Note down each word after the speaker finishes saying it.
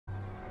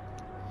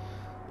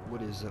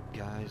What is up,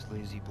 guys?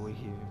 Lazy Boy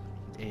here,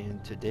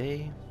 and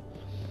today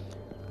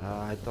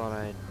I thought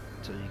I'd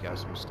tell you guys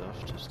some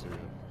stuff just to,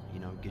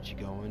 get you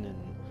going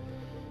and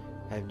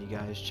having you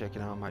guys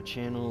checking out my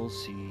channel,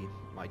 see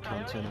my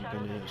content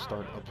I'm going to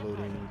start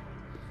uploading,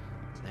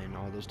 and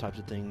all those types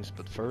of things.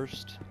 But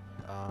first,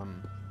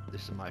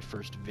 this is my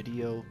first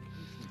video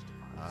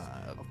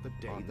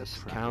on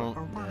this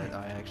account that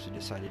I actually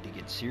decided to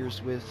get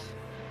serious with.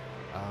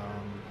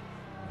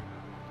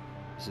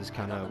 This is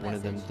kind of one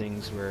of them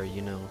things where,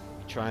 you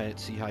try it,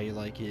 see how you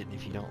like it, and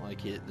if you don't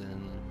like it,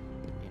 then,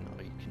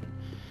 you can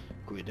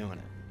quit doing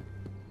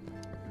it.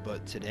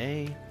 But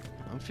today,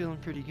 I'm feeling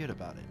pretty good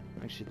about it.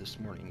 Actually, this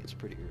morning, it's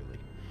pretty early.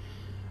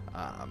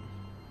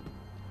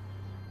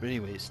 But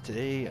anyways,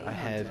 today I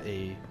have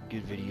a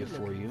good video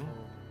for you,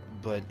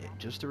 but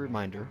just a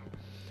reminder,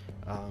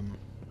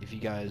 if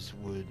you guys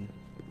would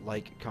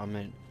like,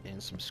 comment,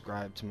 and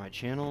subscribe to my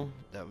channel,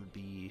 that would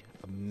be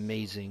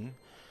amazing.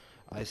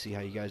 I see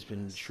how you guys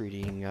been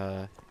treating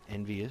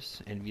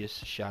Envious. Envious,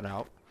 shout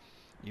out.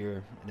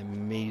 You're an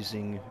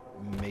amazing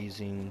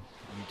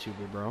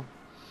YouTuber, bro.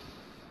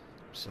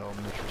 So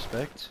much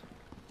respect.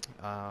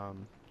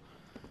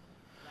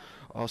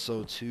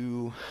 Also,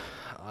 too,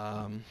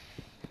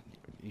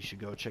 you should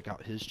go check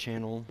out his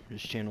channel.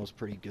 His channel is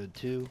pretty good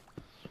too.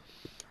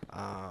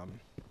 But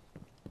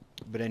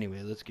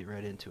anyway, let's get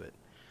right into it.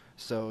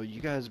 So you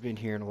guys have been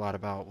hearing a lot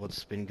about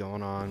what's been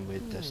going on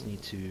with Destiny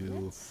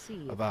 2,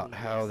 about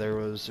how there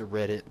was a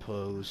Reddit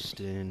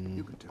post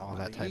and all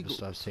that type of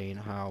stuff saying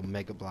how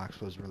Mega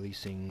Bloks was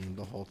releasing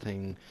the whole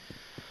thing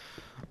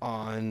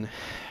on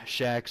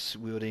Shaxx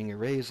wielding a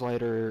raise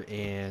lighter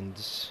and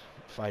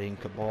fighting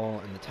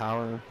Cabal in the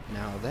tower.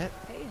 Now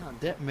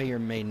that may or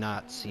may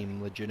not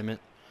seem legitimate.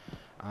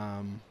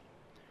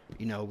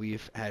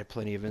 We've had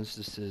plenty of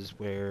instances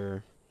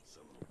where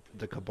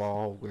the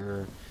Cabal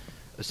were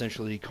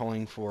essentially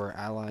calling for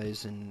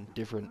allies in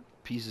different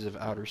pieces of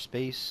outer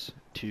space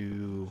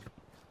to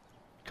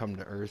come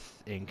to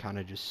Earth and kind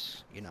of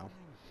just,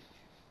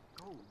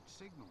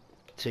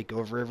 take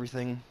over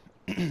everything.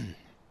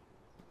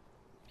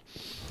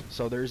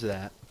 So there's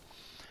that.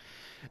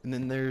 And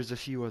then there's a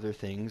few other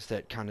things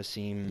that kind of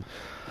seem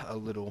a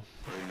little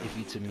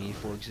iffy to me.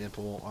 For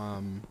example,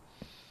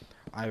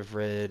 I've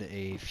read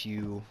a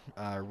few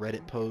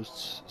Reddit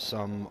posts,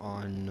 some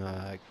on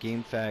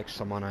GameFAQs,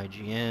 some on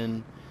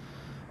IGN,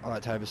 all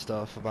that type of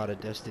stuff about a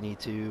Destiny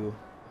 2,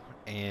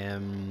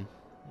 and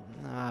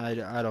I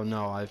don't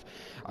know.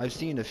 I've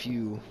seen a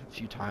few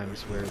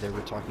times where they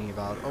were talking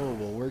about, oh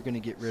well, we're gonna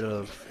get rid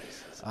of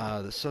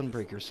the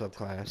Sunbreaker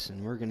subclass,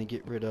 and we're gonna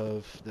get rid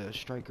of the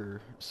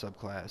Striker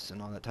subclass,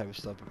 and all that type of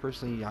stuff. But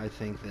personally, I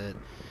think that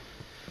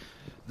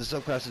the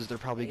subclasses they're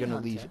probably gonna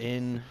leave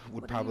in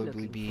would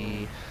probably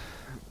be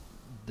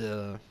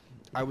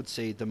I would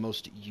say the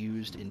most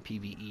used in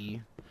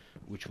PvE,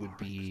 which would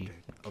be,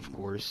 of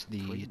course,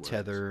 the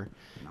tether,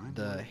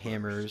 the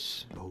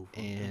hammers,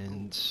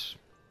 and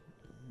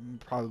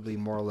probably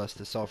more or less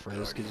the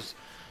self-res, because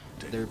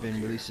there have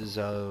been releases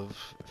of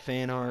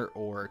fan art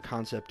or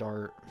concept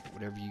art,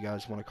 whatever you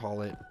guys want to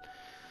call it,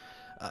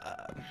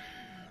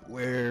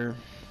 where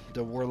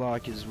the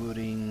warlock is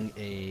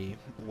wielding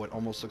what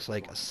almost looks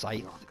like a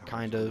scythe,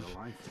 kind of,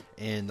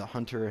 and the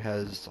hunter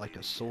has like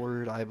a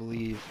sword, I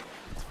believe.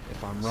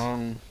 If I'm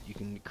wrong, you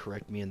can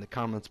correct me in the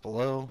comments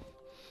below.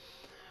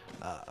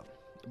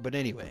 But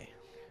anyway,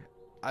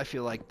 I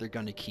feel like they're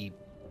going to keep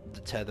the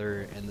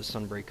tether and the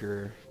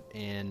Sunbreaker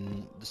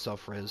and the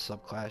self-res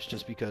subclass,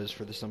 just because,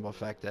 for the simple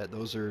fact that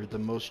those are the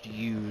most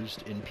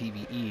used in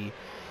PvE,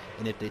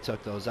 and if they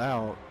took those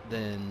out,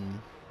 then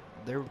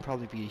there would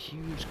probably be a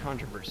huge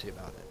controversy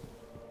about it.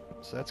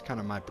 So that's kind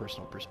of my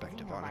personal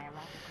perspective on it.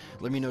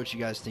 Let me know what you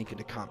guys think in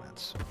the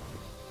comments.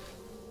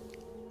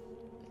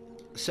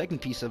 The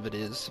second piece of it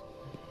is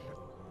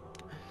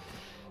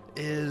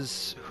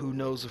who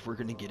knows if we're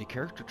going to get a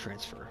character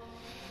transfer.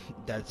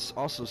 That's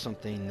also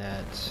something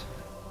that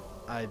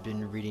I've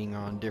been reading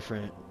on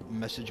different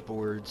message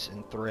boards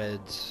and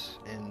threads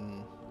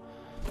and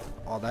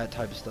all that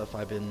type of stuff.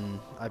 I've been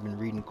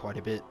reading quite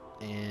a bit,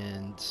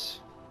 and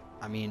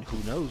I mean, who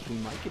knows, we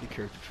might get a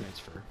character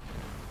transfer.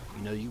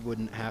 You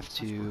wouldn't have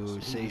to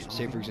say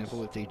for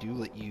example, if they do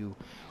let you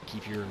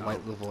keep your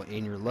light level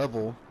and your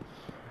level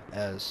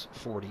as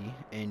 40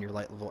 and your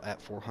light level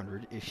at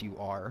 400, if you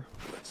are,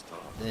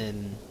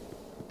 then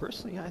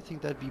personally I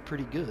think that'd be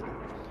pretty good,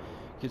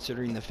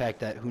 considering the fact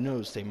that, who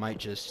knows, they might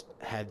just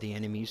have the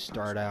enemies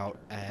start out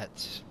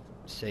at,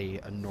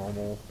 say, a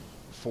normal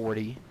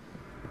 40,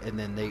 and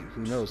then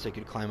who knows, they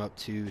could climb up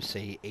to,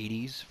 say,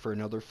 80s for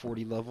another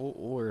 40 level,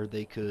 or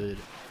they could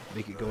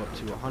make it go up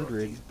to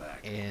 100,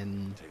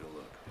 and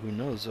who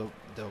knows,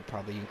 they'll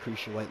probably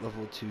increase your light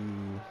level to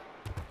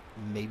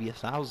maybe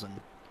 1,000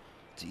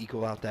 to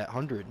equal out that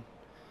 100.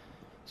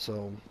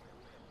 So,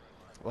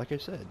 like I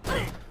said,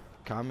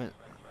 comment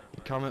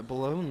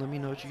below and let me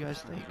know what you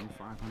guys think.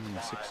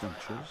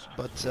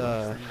 But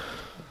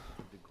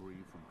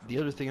the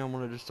other thing I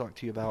wanted to talk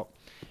to you about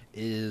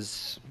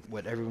is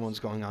what everyone's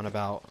going on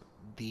about,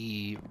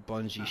 the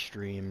Bungie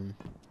stream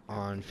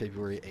on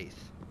February 8th.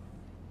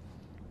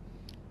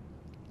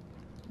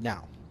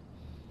 Now,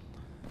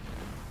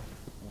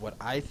 what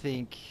I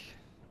think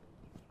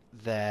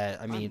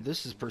that, I mean,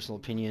 this is personal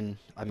opinion.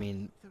 I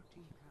mean,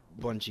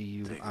 Bungie,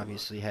 you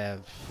obviously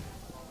have,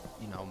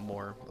 you know,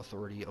 more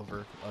authority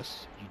over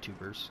us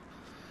YouTubers.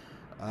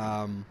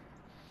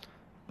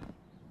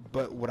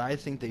 But what I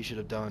think they should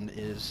have done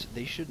is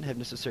they shouldn't have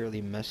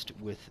necessarily messed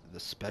with the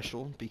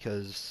special,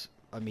 because,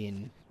 I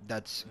mean,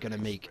 that's gonna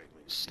make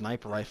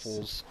sniper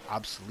rifles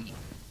obsolete.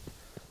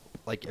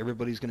 Like,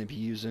 everybody's gonna be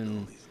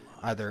using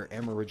either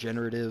ammo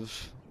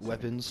regenerative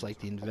weapons like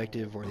the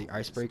Invective or the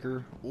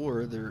Icebreaker,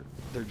 or they're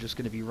just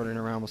gonna be running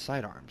around with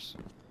sidearms.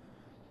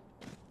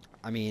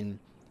 I mean,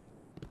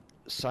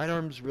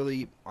 sidearms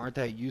really aren't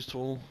that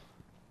useful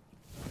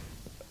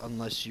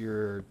unless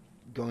you're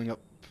going up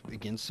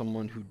against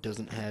someone who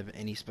doesn't have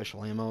any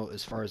special ammo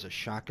as far as a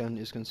shotgun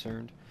is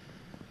concerned.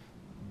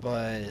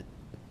 But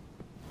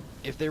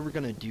if they were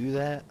gonna do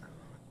that,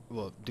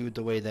 well, do it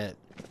the way that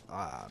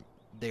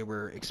they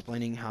were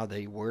explaining how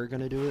they were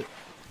gonna do it,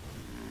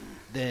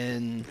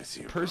 then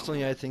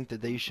personally I think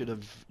that they should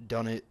have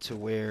done it to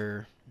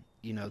where,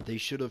 you know, they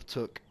should have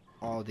took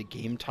all the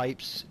game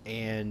types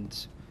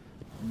and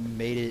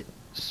made it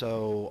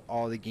so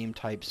all the game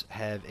types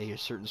have a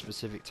certain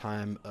specific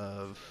time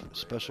of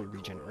special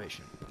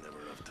regeneration.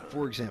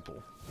 For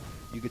example,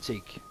 you could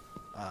take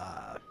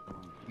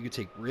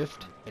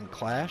Rift and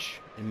Clash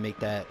and make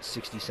that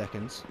 60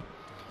 seconds.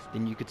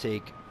 Then you could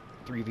take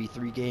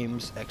 3v3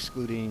 games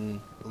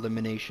excluding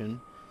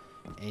elimination,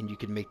 and you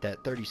could make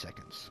that 30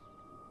 seconds.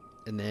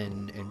 And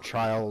then in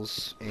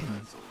Trials and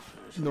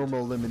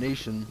normal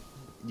elimination,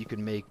 you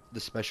can make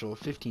the special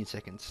 15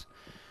 seconds.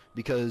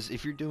 Because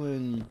if you're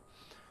doing,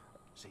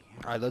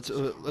 all right, let's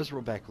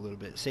roll back a little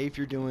bit. Say if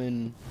you're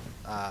doing,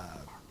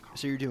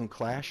 say you're doing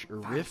Clash or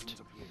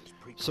Rift,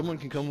 someone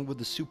can come with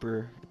the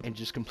super and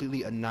just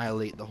completely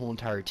annihilate the whole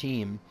entire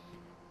team,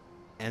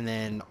 and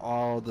then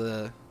all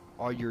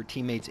your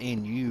teammates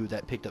and you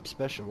that picked up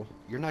special,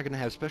 you're not gonna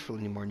have special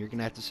anymore, and you're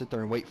gonna have to sit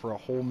there and wait for a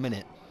whole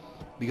minute,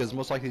 because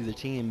most likely the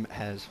team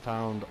has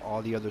found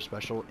all the other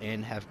special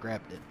and have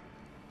grabbed it.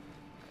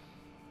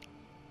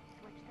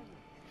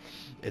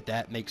 If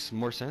that makes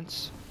more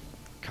sense,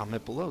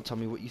 comment below, tell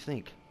me what you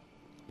think.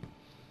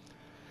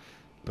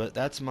 But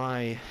that's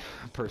my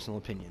personal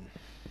opinion.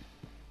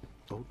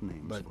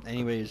 But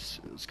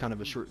anyways, it's kind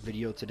of a short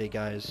video today,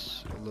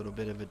 guys. A little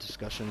bit of a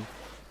discussion.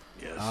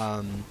 Yes.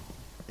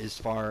 As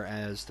far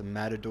as the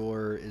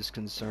Matador is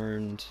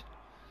concerned,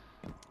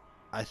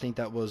 I think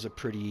that was a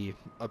pretty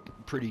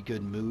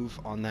good move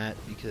on that,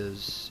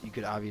 because you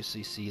could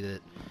obviously see that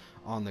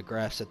on the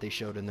graphs that they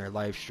showed in their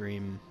live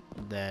stream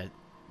that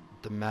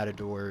the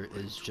Matador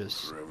is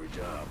just,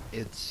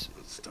 it's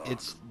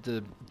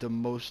the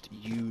most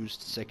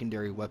used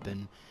secondary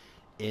weapon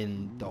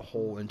in the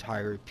whole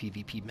entire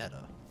PvP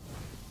meta.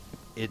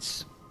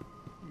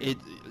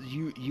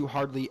 You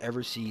hardly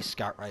ever see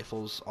scout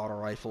rifles, auto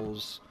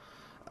rifles.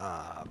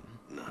 Not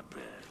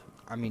bad.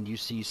 I mean, you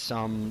see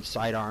some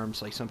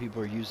sidearms, like some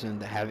people are using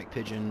the Havoc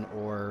Pigeon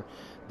or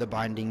the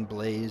Binding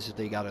Blaze if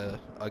they got a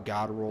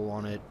God roll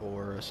on it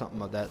or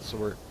something of that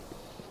sort.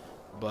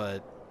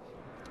 But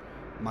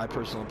my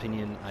personal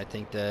opinion, I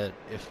think that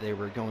if they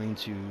were going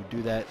to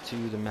do that to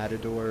the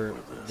Matador,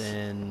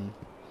 then,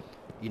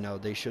 you know,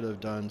 they should have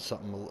done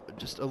something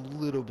just a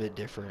little bit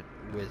different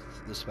with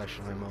the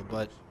special ammo.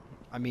 But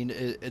I mean,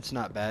 it's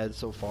not bad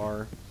so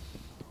far.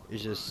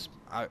 It's just,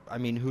 I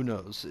mean, who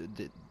knows?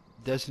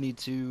 Destiny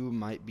 2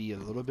 might be a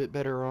little bit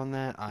better on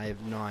that. I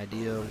have no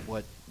idea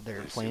what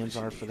their plans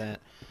are for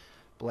that.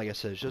 But like I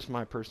said, it's just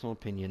my personal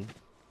opinion.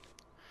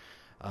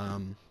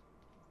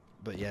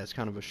 But yeah, it's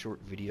kind of a short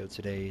video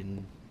today,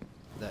 and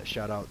that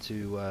shout out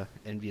to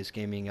Envious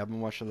Gaming. I've been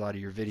watching a lot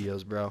of your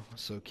videos, bro,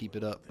 so keep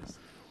it up.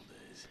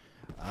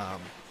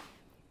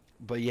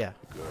 But yeah,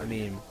 I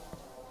mean,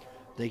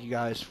 thank you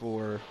guys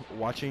for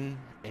watching,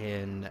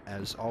 and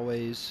as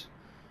always,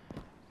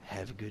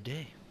 have a good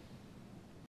day.